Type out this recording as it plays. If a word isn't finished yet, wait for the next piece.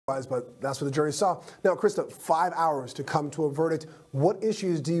But that's what the jury saw. Now, Christa, 5 hours to come to a verdict. What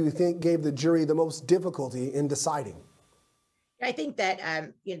issues do you think gave the jury the most difficulty in deciding? I think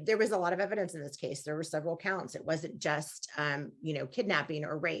that there was a lot of evidence in this case. There were several counts. It wasn't just kidnapping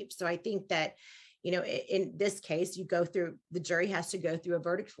or rape. So I think that in this case, the jury has to go through a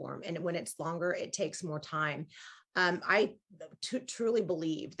verdict form, and when it's longer, it takes more time. I truly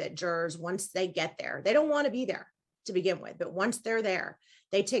believe that jurors, once they get there, they don't want to be there to begin with, but once they're there,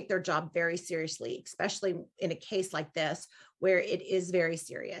 they take their job very seriously, especially in a case like this where it is very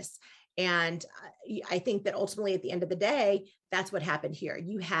serious. And I think that ultimately at the end of the day, that's what happened here.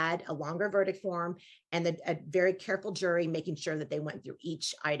 You had a longer verdict form and a very careful jury making sure that they went through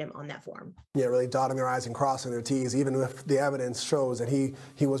each item on that form. Yeah, really dotting their I's and crossing their T's, even if the evidence shows that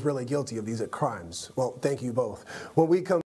he was really guilty of these crimes. Well, thank you both. When we come